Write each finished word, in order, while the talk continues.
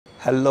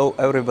Hello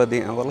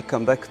everybody and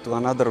welcome back to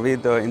another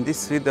video. In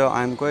this video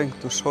I'm going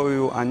to show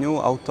you a new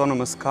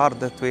autonomous car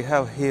that we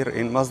have here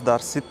in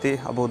Masdar city,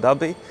 Abu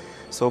Dhabi.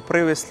 So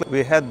previously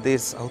we had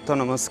this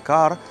autonomous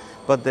car,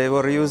 but they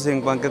were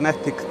using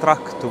magnetic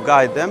truck to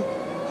guide them.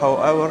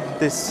 However,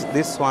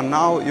 this one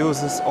now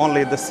uses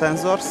only the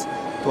sensors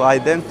to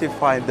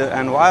identify the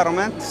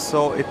environment,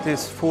 so it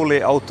is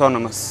fully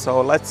autonomous.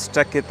 So let's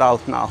check it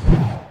out now.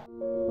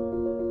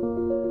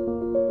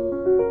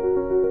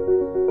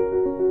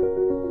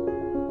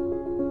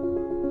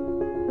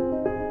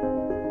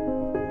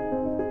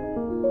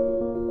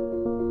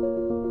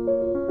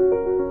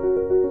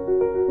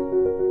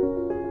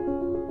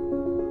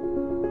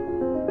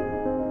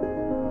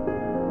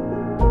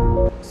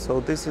 So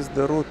this is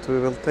the route we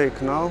will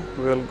take now.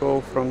 We will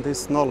go from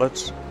this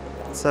knowledge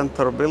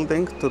center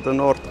building to the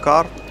North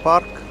Car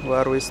Park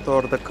where we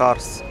store the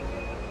cars.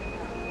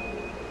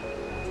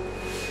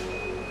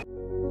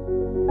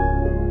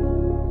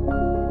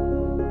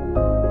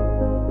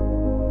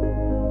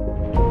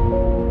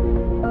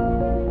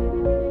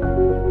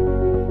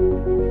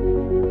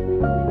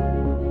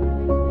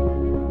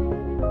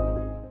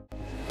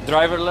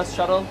 Driverless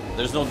shuttle,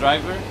 there's no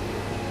driver,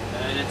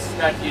 and it's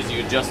that easy.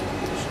 You just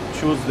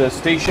choose the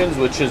stations,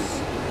 which is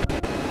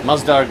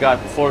Masdar got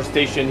 4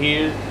 stations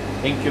here,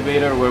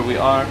 incubator where we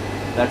are,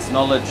 that's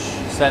knowledge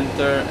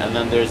center, and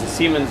then there's a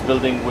Siemens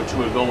building which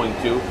we're going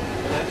to.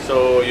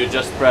 So you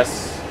just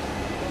press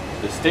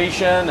the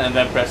station and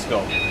then press go.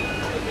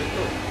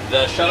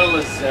 The shuttle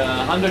is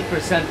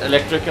 100%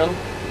 electrical,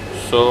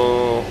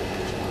 so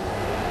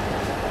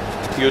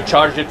you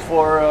charge it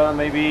for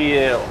maybe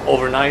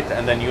overnight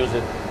and then use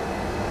it.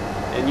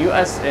 In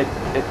US, it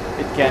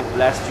can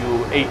last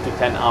you 8 to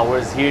 10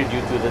 hours. Here,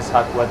 due to this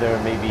hot weather,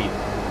 maybe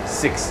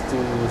 6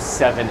 to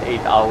 7, 8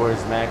 hours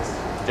max.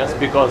 Just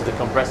because the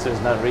compressor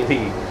is not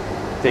really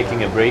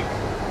taking a break.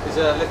 Is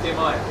it lithium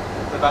ion,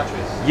 the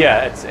batteries?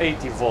 Yeah, it's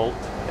 80 volt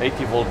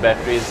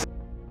batteries.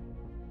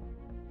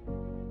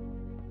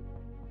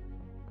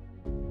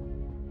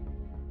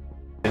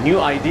 The new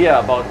idea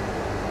about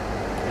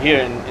here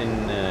in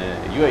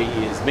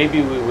UAE is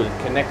maybe we will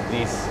connect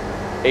these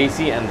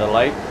AC and the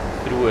light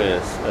through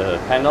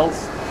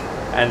panels,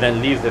 and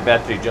then leave the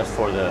battery just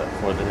for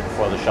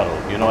the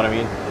shuttle. You know what I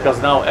mean?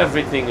 Because now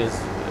everything is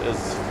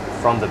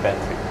from the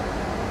battery.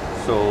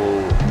 So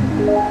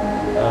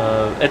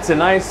it's a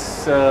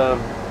nice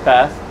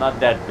path, not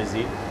that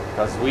busy,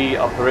 because we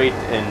operate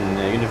in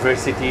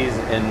universities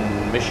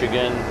in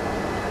Michigan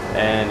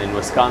and in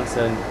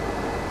Wisconsin.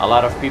 A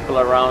lot of people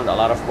around, a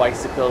lot of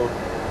bicycle.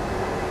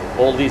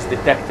 All these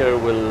detector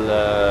will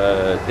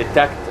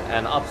detect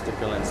an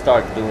obstacle and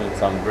start doing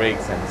some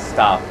brakes and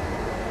stop,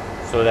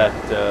 so that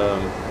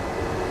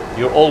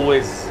you're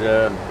always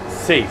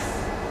safe.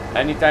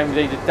 Anytime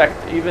they detect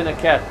even a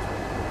cat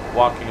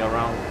walking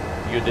around,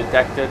 you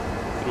detect it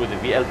through the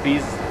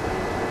VLPs,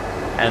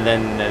 and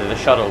then the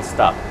shuttle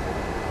stop.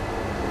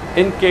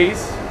 In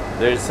case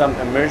there's some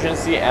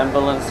emergency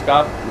ambulance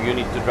stop, you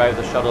need to drive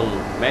the shuttle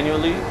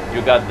manually.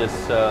 You got this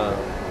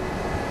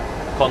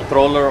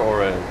controller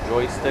or a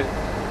joystick.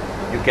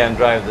 You can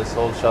drive this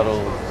whole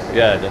shuttle.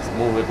 Yeah, just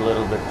move it a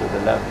little bit to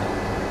the left.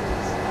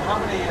 How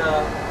many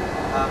have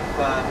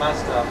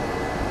Masdar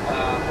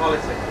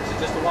piloting? Is it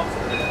just the one for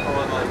the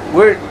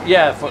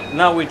minute? For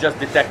now we just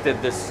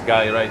detected this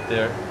guy right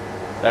there.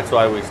 That's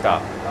why we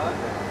stopped. Oh,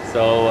 okay.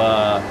 So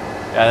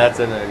yeah, that's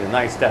a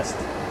nice test.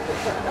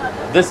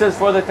 This is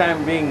for the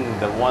time being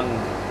the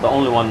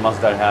only one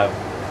Masdar have.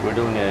 We're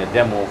doing a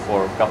demo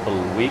for a couple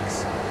of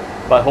weeks,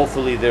 but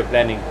hopefully they're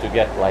planning to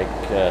get like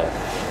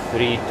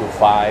 3 to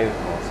 5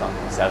 or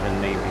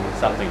 7 maybe,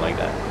 something like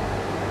that.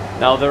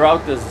 Now the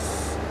route is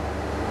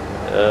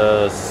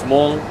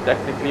small.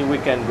 Technically we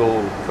can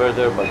go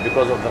further, but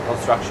because of the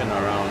construction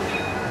around.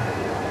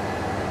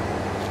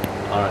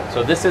 Alright,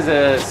 so this is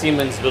a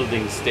Siemens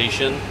building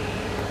station.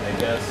 I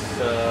guess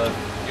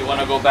you want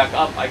to go back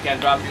up, I can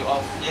drop you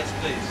off. Yes,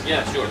 please.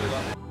 Yeah, sure.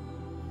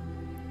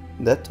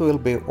 That will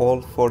be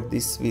all for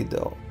this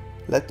video.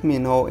 Let me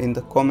know in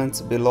the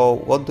comments below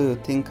what do you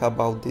think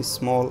about this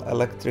small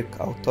electric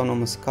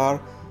autonomous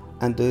car,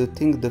 and do you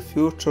think the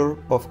future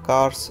of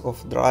cars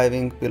of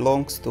driving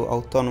belongs to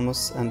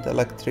autonomous and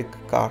electric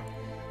car?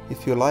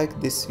 If you like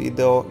this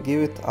video,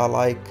 give it a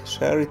like,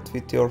 share it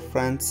with your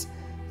friends,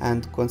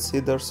 and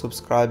consider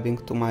subscribing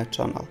to my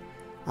channel.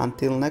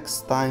 Until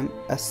next time,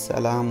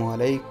 Assalamu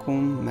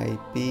alaikum, may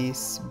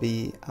peace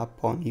be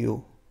upon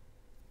you.